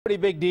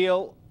pretty big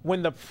deal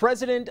when the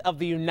President of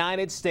the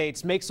United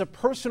States makes a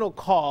personal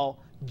call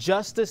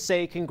just to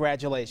say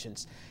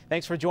congratulations.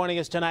 Thanks for joining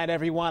us tonight,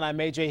 everyone. I'm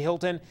AJ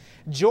Hilton.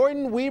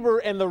 Jordan Wieber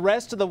and the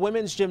rest of the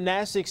women's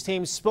gymnastics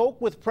team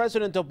spoke with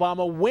President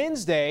Obama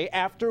Wednesday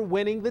after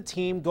winning the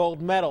team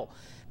gold medal.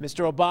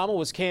 Mr. Obama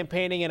was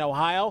campaigning in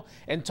Ohio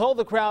and told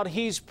the crowd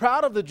he's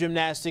proud of the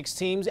gymnastics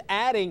teams,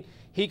 adding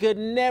he could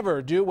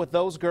never do what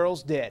those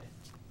girls did.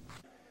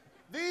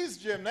 These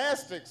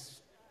gymnastics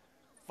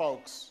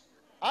folks,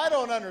 I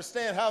don't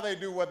understand how they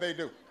do what they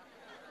do.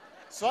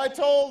 So I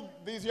told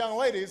these young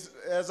ladies,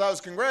 as I was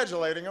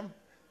congratulating them,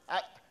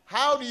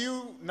 how do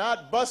you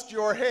not bust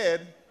your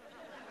head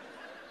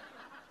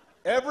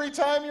every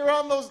time you're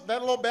on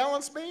that little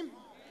balance beam?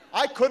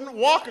 I couldn't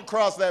walk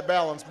across that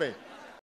balance beam.